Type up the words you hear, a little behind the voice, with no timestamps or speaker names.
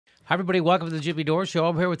Hi, everybody. Welcome to the Jimmy Dore Show.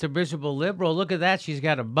 I'm here with the miserable liberal. Look at that. She's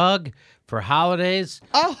got a mug for holidays.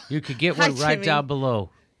 Oh, you could get hi, one right Jimmy. down below.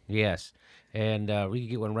 Yes. And we can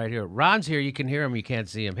get one right here. Ron's here. You can hear him. You can't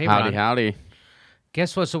see him. Hey, Howdy, Ron. howdy.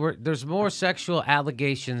 Guess what? So there's more sexual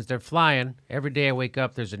allegations. They're flying. Every day I wake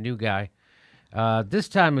up, there's a new guy. This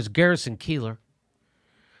time is Garrison Keillor.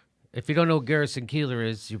 If you don't know who Garrison Keillor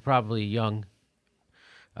is, you're probably young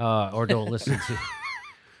or don't listen to.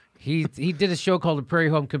 He did a show called The Prairie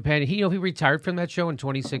Home Companion. He retired from that show in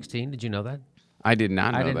 2016. Did you know that? I did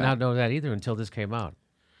not know that. I did not know that either until this came out.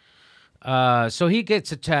 So he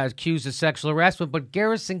gets accused of sexual harassment, but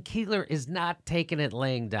Garrison Keillor is not taking it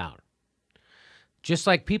laying down. Just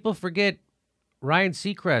like people forget, Ryan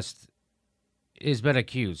Seacrest has been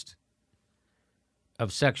accused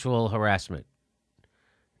of sexual harassment.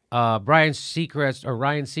 Ryan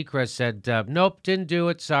Seacrest said, nope, didn't do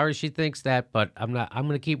it. Sorry, she thinks that, but I'm going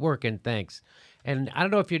to keep working. Thanks. And I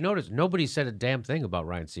don't know if you noticed, nobody said a damn thing about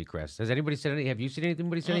Ryan Seacrest. Has anybody said anything? Have you seen anything?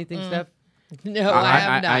 Anybody said anything, Steph? No, I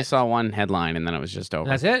have not. I saw one headline, and then it was just over.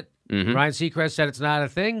 That's it? Mm-hmm. Ryan Seacrest said it's not a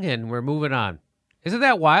thing, and we're moving on. Isn't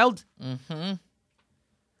that wild? Mm-hmm.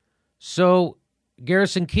 So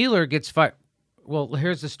Garrison Keillor gets fired. Well,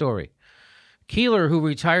 here's the story. Keillor, who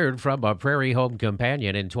retired from a Prairie Home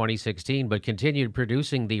Companion in 2016 but continued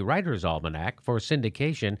producing the Writer's Almanac for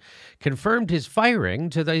syndication, confirmed his firing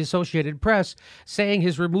to the Associated Press, saying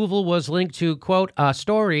his removal was linked to, quote, a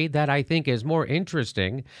story that I think is more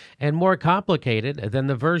interesting and more complicated than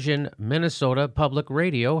the version Minnesota Public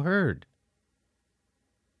Radio heard.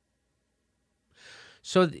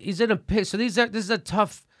 So he's in a so this is a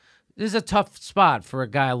tough spot for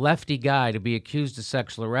a lefty guy to be accused of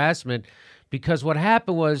sexual harassment. Because what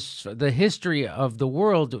happened was the history of the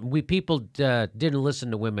world, people didn't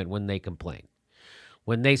listen to women when they complained.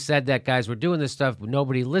 When they said that guys were doing this stuff,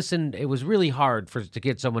 nobody listened. It was really hard to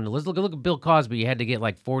get someone to listen. Look at Bill Cosby. You had to get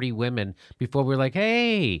like 40 women before we were like,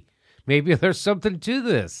 hey, maybe there's something to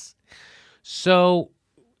this. So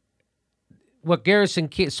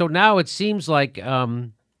so now it seems like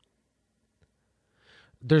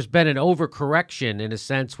there's been an overcorrection in a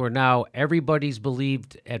sense where now everybody's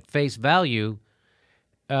believed at face value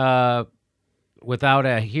without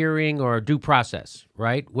a hearing or a due process,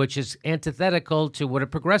 right? Which is antithetical to what a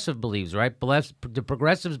progressive believes, right? The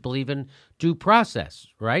progressives believe in due process,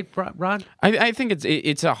 right, Ron? I think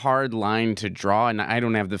it's a hard line to draw, and I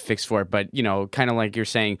don't have the fix for it. But, kind of like you're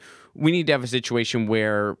saying, we need to have a situation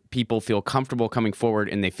where people feel comfortable coming forward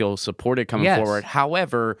and they feel supported coming forward.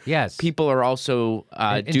 However, people are also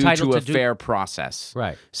due to a fair process.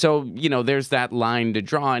 Right. So, there's that line to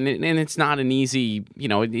draw, and it's not an easy,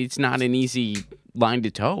 it's not an easy line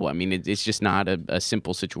to toe. I mean, it's just not a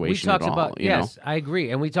simple situation at all. Yes, I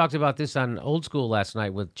agree. And we talked about this on Old School last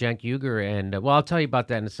night with Cenk Uygur, and I'll tell you about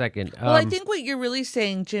that in a second. Well, I think what you're really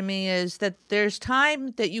saying, Jimmy, is that there's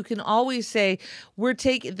time that you can always say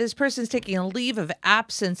this person's taking a leave of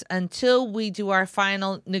absence until we do our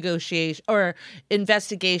final negotiation or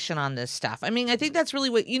investigation on this stuff. I mean, I think that's really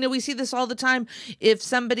what we see this all the time.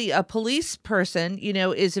 If a police person,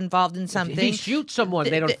 is involved in something, if he shoots someone,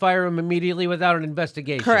 they don't fire him immediately without an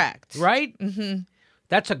investigation. Correct. Right? Mm-hmm.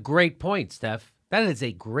 That's a great point, Steph. That is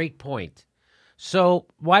a great point. So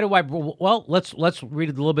why do I? Well, let's read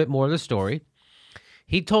a little bit more of the story.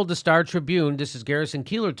 He told the Star Tribune, this is Garrison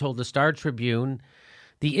Keillor told the Star Tribune,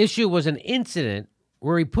 the issue was an incident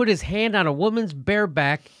where he put his hand on a woman's bare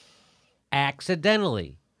back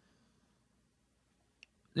accidentally.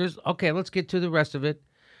 Let's get to the rest of it.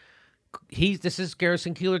 This is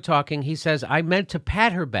Garrison Keillor talking. He says, I meant to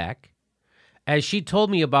pat her back as she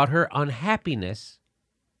told me about her unhappiness,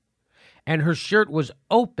 and her shirt was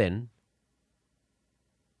open,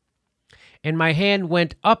 and my hand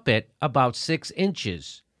went up it about 6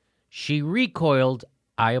 inches. She recoiled.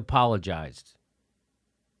 I apologized.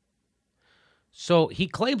 So he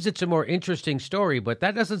claims it's a more interesting story, but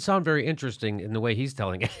that doesn't sound very interesting in the way he's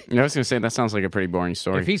telling it. I was going to say, that sounds like a pretty boring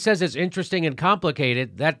story. If he says it's interesting and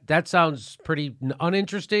complicated, that sounds pretty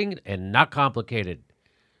uninteresting and not complicated.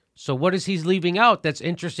 So what is he leaving out that's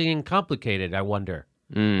interesting and complicated, I wonder?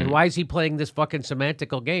 And why is he playing this fucking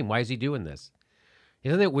semantical game? Why is he doing this?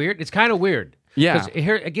 Isn't it weird? It's kind of weird. Yeah.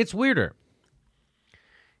 Here it gets weirder.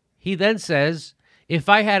 He then says, if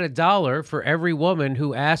I had $1 for every woman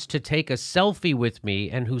who asked to take a selfie with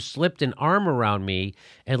me and who slipped an arm around me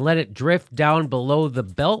and let it drift down below the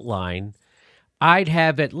belt line, I'd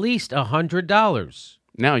have at least $100.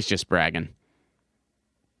 Now he's just bragging.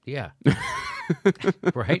 Yeah.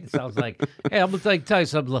 Right? It sounds like, hey, I'm going to tell you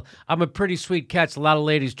something. I'm a pretty sweet catch. A lot of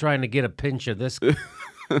ladies trying to get a pinch of this. A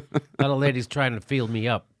lot of ladies trying to feel me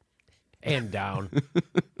up and down.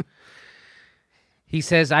 He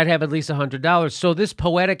says, I'd have at least $100. So this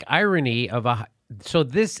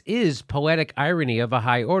is poetic irony of a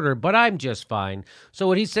high order, but I'm just fine. So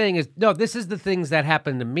what he's saying is, no, this is the things that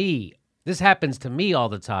happen to me. This happens to me all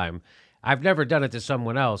the time. I've never done it to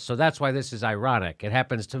someone else, so that's why this is ironic. It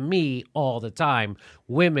happens to me all the time.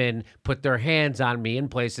 Women put their hands on me in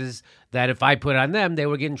places that if I put on them, they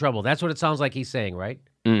would get in trouble. That's what it sounds like he's saying, right?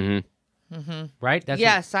 Mm-hmm. Mm-hmm. Right?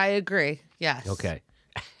 Yes, I agree. Yes. Okay.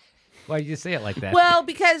 Why did you say it like that? Well,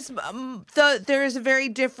 because there is a very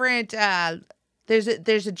different. There's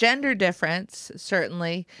a gender difference,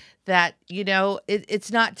 certainly, that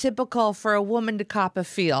it's not typical for a woman to cop a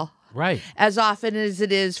feel. Right. As often as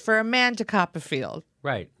it is for a man to cop a field.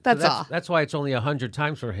 Right. That's all. That's why it's only 100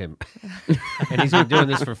 times for him. And he's been doing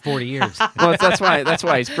this for 40 years. Well, that's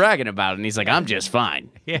why he's bragging about it. And he's like, I'm just fine.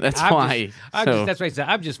 Yeah, that's why. That's why he said,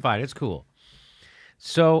 I'm just fine. It's cool.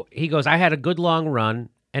 So he goes, I had a good long run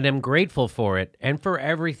and am grateful for it and for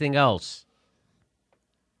everything else.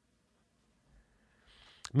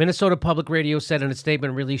 Minnesota Public Radio said in a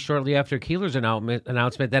statement released shortly after Keillor's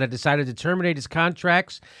announcement that it decided to terminate his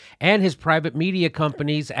contracts and his private media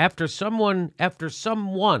companies after someone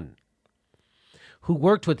who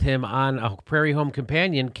worked with him on A Prairie Home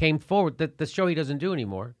Companion came forward, that the show he doesn't do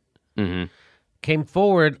anymore, came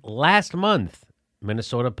forward last month.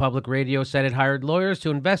 Minnesota Public Radio said it hired lawyers to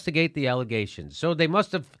investigate the allegations. So they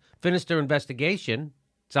must have finished their investigation,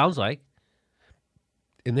 sounds like,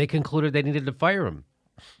 and they concluded they needed to fire him.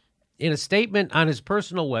 In a statement on his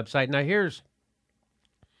personal website, now here's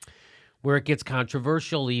where it gets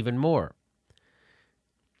controversial even more.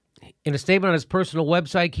 In a statement on his personal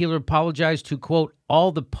website, Keillor apologized to, quote,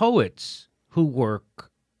 all the poets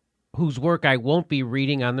whose work I won't be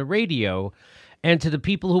reading on the radio, and to the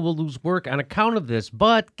people who will lose work on account of this.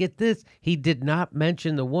 But, get this, he did not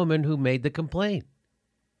mention the woman who made the complaint.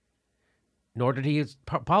 Nor did he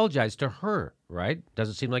apologize to her, right?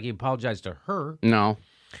 Doesn't seem like he apologized to her. No.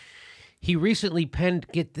 He recently penned,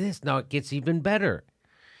 get this, now it gets even better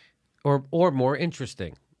or more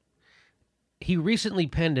interesting. He recently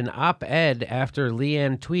penned an op-ed after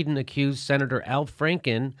Leanne Tweeden accused Senator Al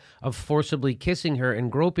Franken of forcibly kissing her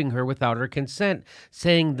and groping her without her consent,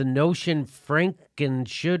 saying the notion Franken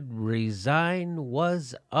should resign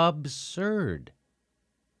was absurd.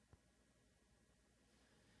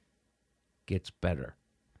 Gets better.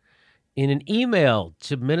 In an email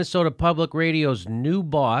to Minnesota Public Radio's new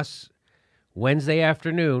boss, Wednesday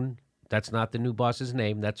afternoon, that's not the new boss's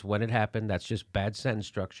name, that's when it happened, that's just bad sentence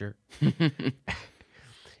structure.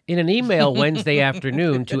 In an email Wednesday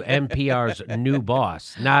afternoon to NPR's new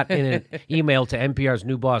boss, not in an email to NPR's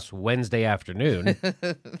new boss Wednesday afternoon.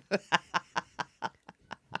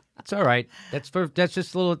 It's all right. That's for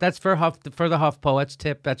the Huff Poets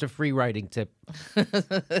tip. That's a free writing tip.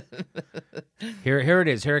 Here it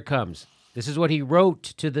is. Here it comes. This is what he wrote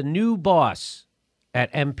to the new boss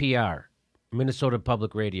at NPR, Minnesota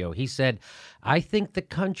Public Radio. He said, I think the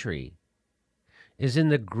country is in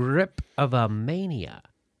the grip of a mania.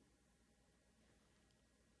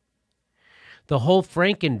 The whole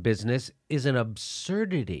Franken business is an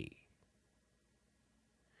absurdity.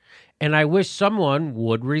 And I wish someone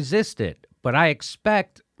would resist it. But I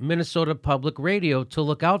expect Minnesota Public Radio to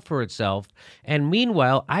look out for itself. And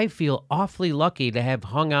meanwhile, I feel awfully lucky to have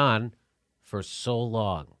hung on for so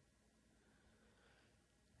long.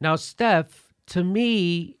 Now, Steph, to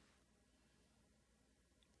me,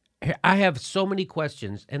 I have so many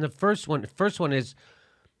questions. And the first one is,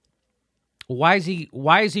 why is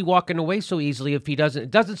he walking away so easily if he doesn't? It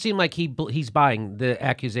doesn't seem like he's buying the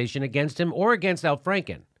accusation against him or against Al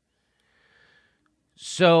Franken.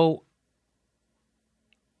 So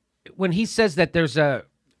when he says that there's we're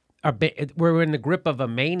in the grip of a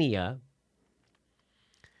mania,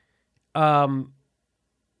 the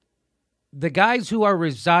guys who are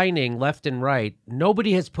resigning left and right,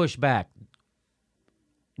 nobody has pushed back.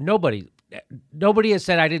 Nobody has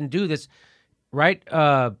said I didn't do this, right?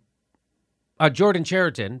 Jordan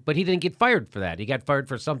Cheriton, but he didn't get fired for that. He got fired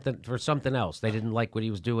for something else. They didn't like what he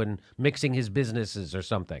was doing, mixing his businesses or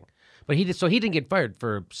something. But he didn't get fired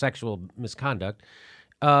for sexual misconduct.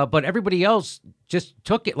 But everybody else just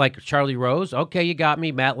took it, like Charlie Rose. Okay, you got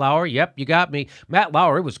me. Matt Lauer. Yep, you got me. Matt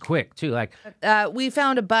Lauer, it was quick, too. Like, we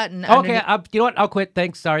found a button. Okay, you know what? I'll quit.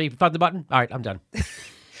 Thanks. Sorry. You found the button? All right, I'm done.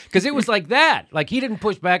 Because it was like that. Like, he didn't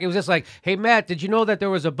push back. It was just like, hey, Matt, did you know that there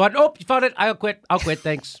was a button? Oh, you found it? I'll quit.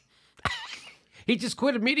 Thanks. He just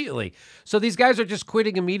quit immediately. So these guys are just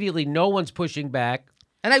quitting immediately. No one's pushing back.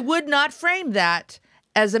 And I would not frame that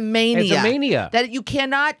as a mania. As a mania. That you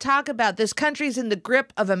cannot talk about. This country's in the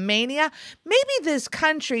grip of a mania. Maybe this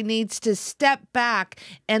country needs to step back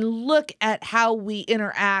and look at how we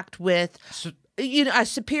interact with a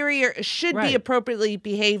superior should be appropriately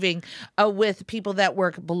behaving with people that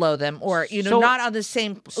work below them, or not on the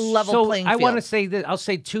same level playing field. I want to say that I'll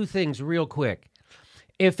say two things real quick.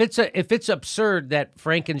 If it's absurd that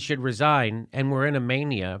Franken should resign and we're in a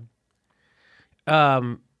mania,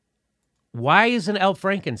 why isn't Al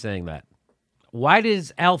Franken saying that? Why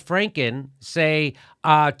does Al Franken say,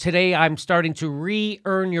 today I'm starting to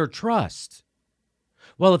re-earn your trust?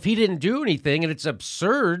 Well, if he didn't do anything and it's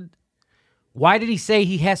absurd, why did he say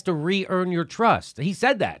he has to re-earn your trust? He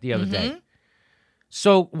said that the other day.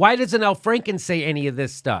 So why doesn't Al Franken say any of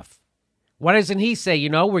this stuff? Why doesn't he say,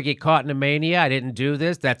 we get caught in a mania, I didn't do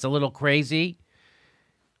this, that's a little crazy?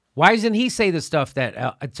 Why doesn't he say the stuff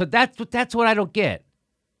that... so that's what I don't get.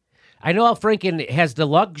 I know Al Franken has the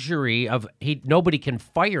luxury of nobody can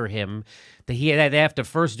fire him, that they have to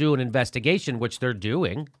first do an investigation, which they're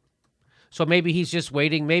doing. So maybe he's just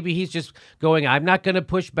waiting. Maybe he's just going, I'm not going to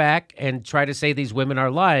push back and try to say these women are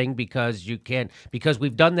lying because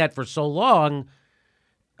we've done that for so long.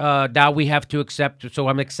 Now we have to accept. So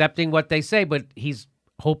I'm accepting what they say, but he's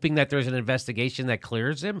hoping that there's an investigation that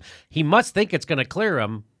clears him. He must think it's going to clear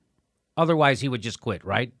him. Otherwise, he would just quit,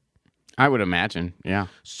 right? I would imagine, yeah.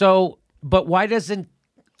 So, but why doesn't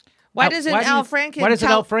Al Franken? Why doesn't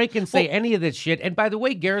Al Franken say any of this shit? And by the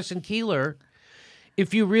way, Garrison Keillor,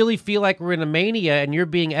 if you really feel like we're in a mania and you're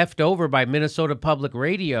being effed over by Minnesota Public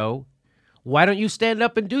Radio, why don't you stand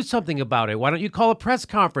up and do something about it? Why don't you call a press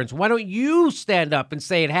conference? Why don't you stand up and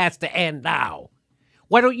say it has to end now?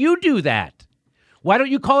 Why don't you do that? Why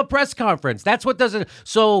don't you call a press conference? That's what doesn't...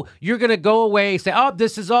 So you're going to go away, say, oh,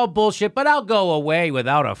 this is all bullshit, but I'll go away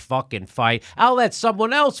without a fucking fight. I'll let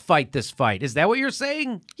someone else fight this fight. Is that what you're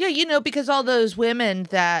saying? Yeah, because all those women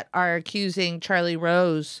that are accusing Charlie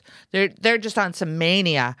Rose, they're just on some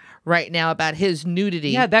mania right now about his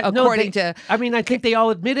nudity. Yeah, I think they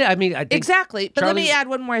all admit it. I think exactly. But let me add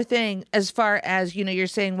one more thing. As far as, you're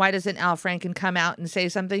saying, why doesn't Al Franken come out and say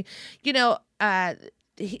something?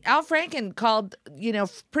 Al Franken called,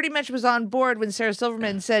 pretty much was on board when Sarah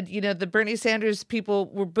Silverman said, the Bernie Sanders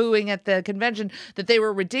people were booing at the convention, that they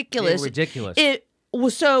were ridiculous. They were ridiculous.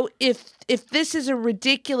 So if this is a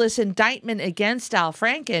ridiculous indictment against Al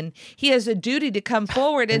Franken, he has a duty to come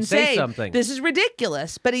forward and say something. This is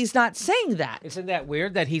ridiculous, but he's not saying that. Isn't that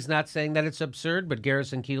weird that he's not saying that it's absurd, but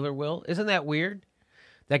Garrison Keillor will? Isn't that weird?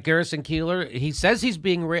 That Garrison Keillor, he says he's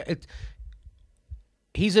being...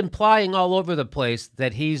 He's implying all over the place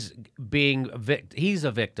that he's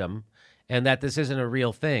a victim and that this isn't a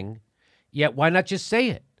real thing. Yet why not just say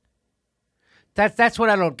it? That's what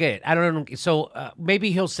I don't get. I don't know. So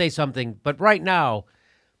maybe he'll say something, but right now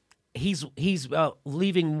he's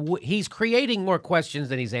creating more questions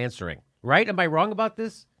than he's answering. Right? Am I wrong about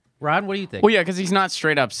this? Ron, what do you think? Well, yeah, because he's not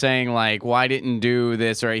straight up saying, like, why didn't do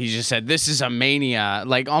this? Or he just said, this is a mania.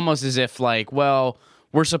 Like, almost as if, like, well...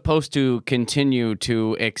 We're supposed to continue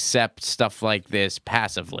to accept stuff like this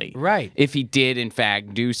passively. Right. If he did, in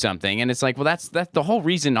fact, do something. And it's like, well, that's the whole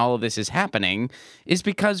reason all of this is happening is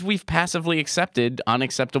because we've passively accepted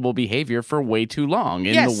unacceptable behavior for way too long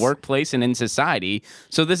in the workplace and in society.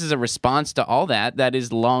 So this is a response to all that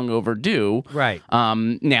is long overdue. Right.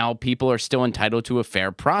 Now, people are still entitled to a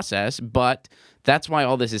fair process, but... That's why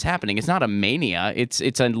all this is happening. It's not a mania. It's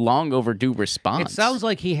a long overdue response. It sounds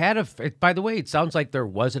like he had by the way, it sounds like there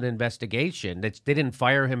was an investigation. They didn't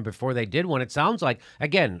fire him before they did one. It sounds like,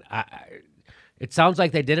 again, it sounds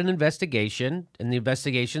like they did an investigation and the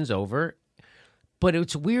investigation's over. But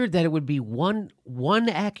it's weird that it would be one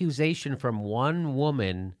accusation from one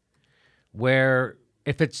woman where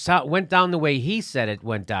if it went down the way he said it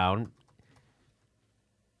went down,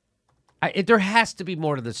 there has to be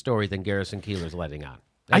more to the story than Garrison Keillor's letting on.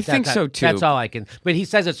 I think so, too. That's all I can... But he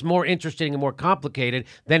says it's more interesting and more complicated.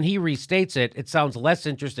 Then he restates it. It sounds less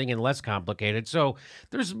interesting and less complicated. So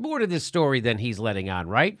there's more to this story than he's letting on,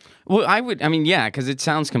 right? Well, yeah, because it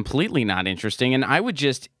sounds completely not interesting. And I would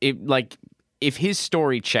just... If his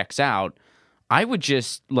story checks out, I would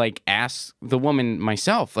just, ask the woman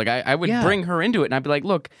myself. I would bring her into it, and I'd be like,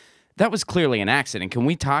 look... That was clearly an accident. Can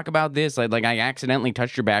we talk about this? Like I accidentally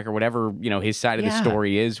touched your back or whatever, his side of the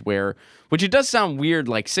story is which it does sound weird.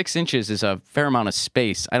 6 inches is a fair amount of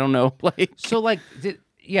space. I don't know.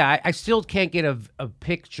 I still can't get a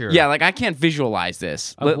picture. Yeah, I can't visualize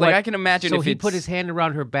this. I can imagine so he put his hand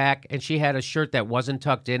around her back and she had a shirt that wasn't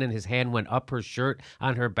tucked in and his hand went up her shirt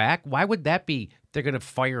on her back. Why would that be? They're going to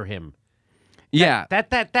fire him. Yeah.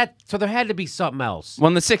 So there had to be something else.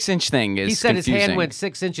 Well, the 6-inch thing is He said confusing. his hand went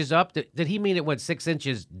 6 inches up. Did he mean it went 6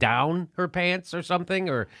 inches down her pants or something?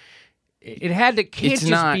 Or it had to can't It's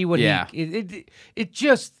just not- be what yeah. it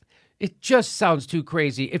just sounds too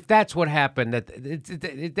crazy. If that's what happened,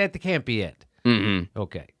 that can't be it. Mm-hmm.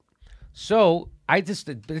 Okay. So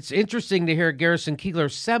it's interesting to hear Garrison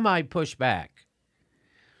Keillor semi push back.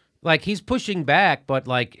 Like he's pushing back, but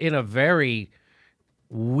like in a very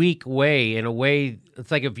weak way, in a way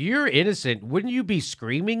it's like if you're innocent, wouldn't you be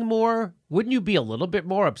screaming more? Wouldn't you be a little bit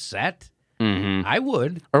more upset? Mm-hmm. I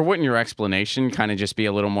would. Or wouldn't your explanation kind of just be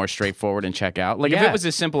a little more straightforward and check out? Like if Yeah. it was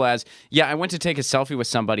as simple as, yeah, I went to take a selfie with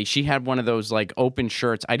somebody. She had one of those like open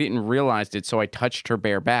shirts. I didn't realize it, so I touched her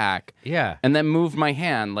bare back. Yeah. And then moved my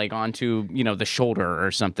hand like onto, the shoulder or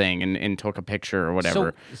something and took a picture or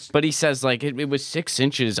whatever. But he says like it was 6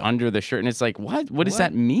 inches under the shirt. And it's like, what? What does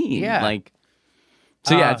that mean? Yeah. Like,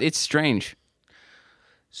 so yeah, it's strange.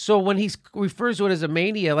 So when he refers to it as a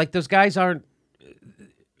mania, like those guys aren't.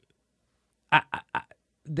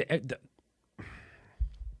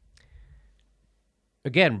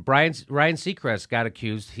 Again, Ryan Seacrest got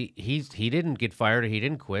accused. He didn't get fired. He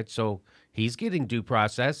didn't quit. So he's getting due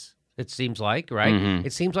process. It seems like, right? Mm-hmm.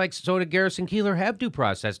 It seems like so did Garrison Keillor have due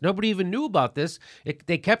process. Nobody even knew about this.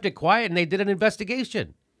 They kept it quiet and they did an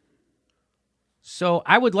investigation. So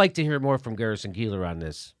I would like to hear more from Garrison Keillor on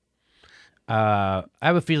this. I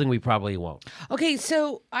have a feeling we probably won't. Okay,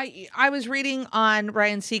 so I was reading on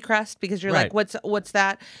Ryan Seacrest because you're Right. like, what's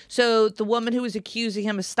that? So the woman who was accusing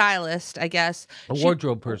him, a stylist, I guess,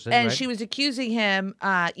 Wardrobe person, and right? she was accusing him.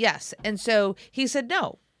 Yes, and so he said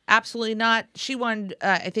no. Absolutely not. She wanted,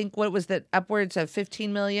 I think, what was that? Upwards of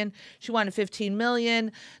 15 million. She wanted 15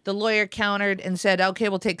 million. The lawyer countered and said, "Okay,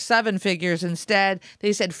 we'll take 7 figures instead."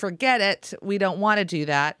 They said, "Forget it. We don't want to do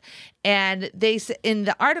that." And in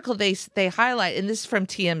the article they highlight, and this is from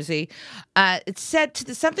TMZ. It said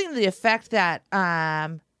something to the effect that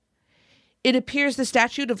it appears the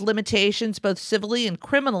statute of limitations, both civilly and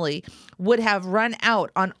criminally, would have run out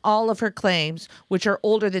on all of her claims, which are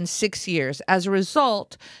older than 6 years. As a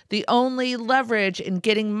result, the only leverage in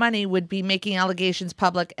getting money would be making allegations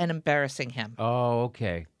public and embarrassing him. Oh,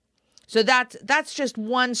 okay. So that's just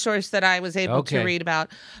one source that I was able to Okay. read about.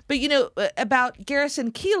 But, about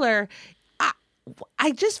Garrison Keillor,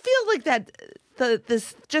 I just feel like that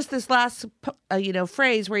this last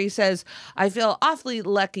phrase where he says, "I feel awfully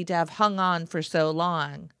lucky to have hung on for so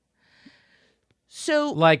long."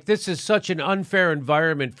 So Like, this is such an unfair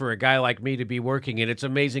environment for a guy like me to be working in. It's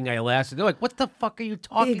amazing I lasted. They're like, what the fuck are you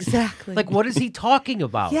talking Exactly. Like, what is he talking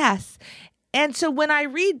about? yes, and so when I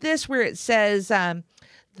read this where it says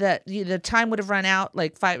that the time would have run out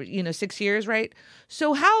like 6 years, right?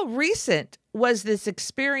 So how recent was this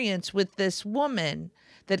experience with this woman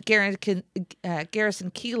that Garrison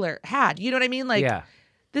Keillor had? You know what I mean? Like, Yeah.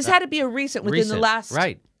 this had to be within the Recent, last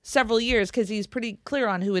right. several years because he's pretty clear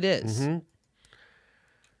on who it is. Mm-hmm.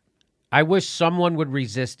 I wish someone would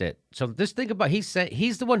resist it. So just think about, he's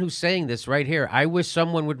the one who's saying this right here. I wish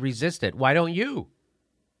someone would resist it. Why don't you?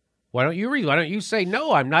 Why don't you say,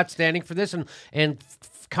 no, I'm not standing for this and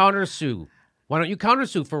countersue? Why don't you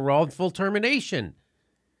countersue for wrongful termination?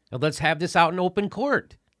 And let's have this out in open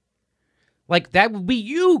court. Like, that would be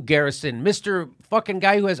you, Garrison, Mr. fucking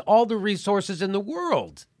guy who has all the resources in the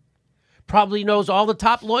world. Probably knows all the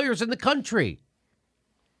top lawyers in the country.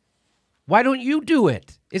 Why don't you do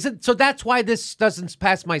it? So that's why this doesn't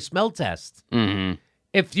pass my smell test. Mm-hmm.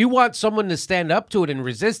 If you want someone to stand up to it and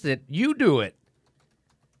resist it, you do it.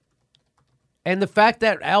 And the fact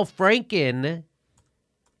that Al Franken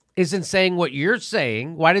isn't saying what you're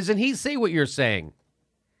saying, why doesn't he say what you're saying?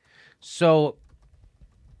 So,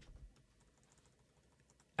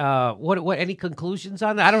 what? Any conclusions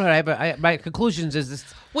on that? I don't know. My conclusions is this: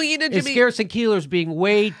 Well, is Jimmy. Garrison Keillor's being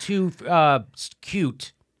way too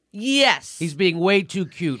cute. Yes. He's being way too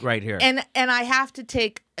cute right here. And I have to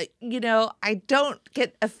take, I don't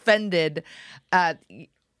get offended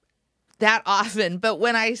that often, but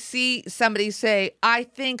when I see somebody say, "I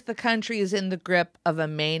think the country is in the grip of a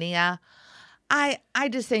mania," I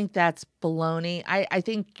just think that's baloney. I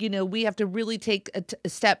think, we have to really take a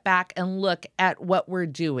step back and look at what we're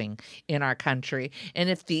doing in our country. And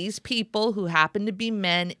if these people who happen to be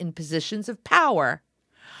men in positions of power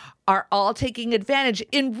are all taking advantage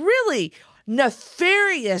in really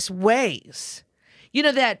nefarious ways,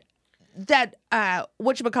 that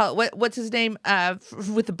whatchamacallit, what's his name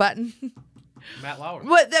with the button? Matt Lauer.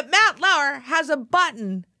 That Matt Lauer has a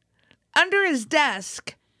button under his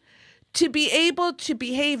desk to be able to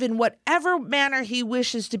behave in whatever manner he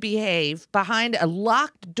wishes to behave behind a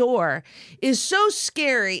locked door is so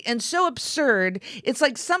scary and so absurd. It's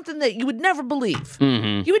like something that you would never believe.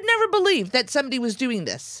 Mm-hmm. You would never believe that somebody was doing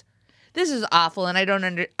this. This is awful, and I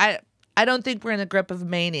don't think we're in the grip of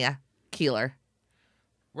mania, Keillor.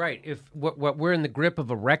 Right. If what we're in the grip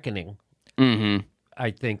of a reckoning, Mm-hmm.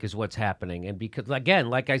 I think is what's happening, and because again,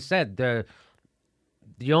 like I said,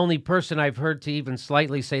 the only person I've heard to even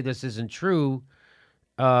slightly say this isn't true,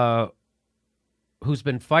 who's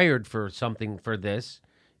been fired for something for this,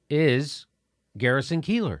 is Garrison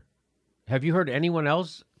Keillor. Have you heard anyone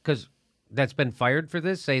else that's been fired for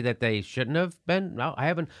this say that they shouldn't have been? No, I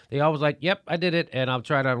haven't. They always like, yep, I did it, and I'm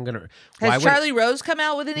going to. Has Charlie Rose come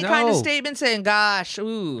out with any kind of statement saying, gosh,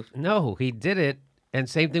 ooh? No, he did it. And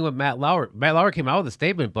same thing with Matt Lauer. Matt Lauer came out with a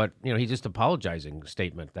statement, but, he's just apologizing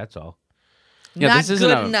statement. That's all. Yeah, Not this isn't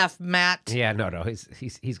good enough, Matt. Yeah, no.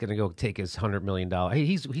 He's going to go take his $100 million.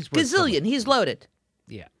 He's worth gazillion. He's loaded.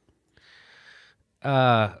 Yeah.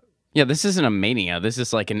 Yeah, this isn't a mania. This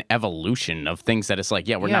is like an evolution of things that it's like,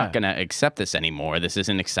 we're not going to accept this anymore. This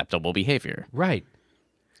isn't acceptable behavior. Right.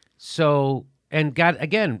 So, and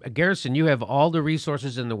Garrison, you have all the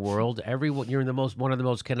resources in the world. You're one of the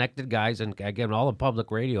most connected guys, and again, all of public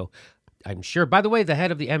radio, I'm sure. By the way, the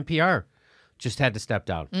head of the NPR just had to step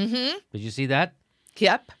down. Mm-hmm. Did you see that?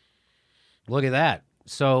 Yep. Look at that.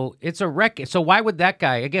 So it's a wreck. So why would that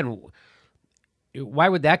guy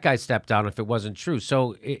step down if it wasn't true?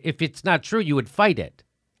 So if it's not true, you would fight it.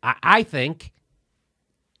 I think.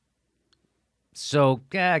 So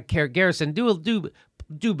Garrison, do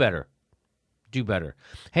better. Do better.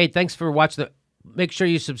 Hey, thanks for watching. Make sure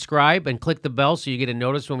you subscribe and click the bell so you get a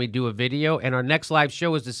notice when we do a video. And our next live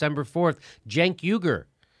show is December 4th. Cenk Uygur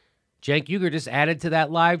just added to that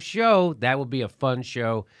live show. That will be a fun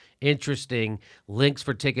show. Interesting. Links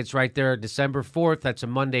for tickets right there. December 4th. That's a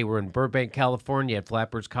Monday. We're in Burbank, California at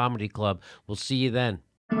Flappers Comedy Club. We'll see you then.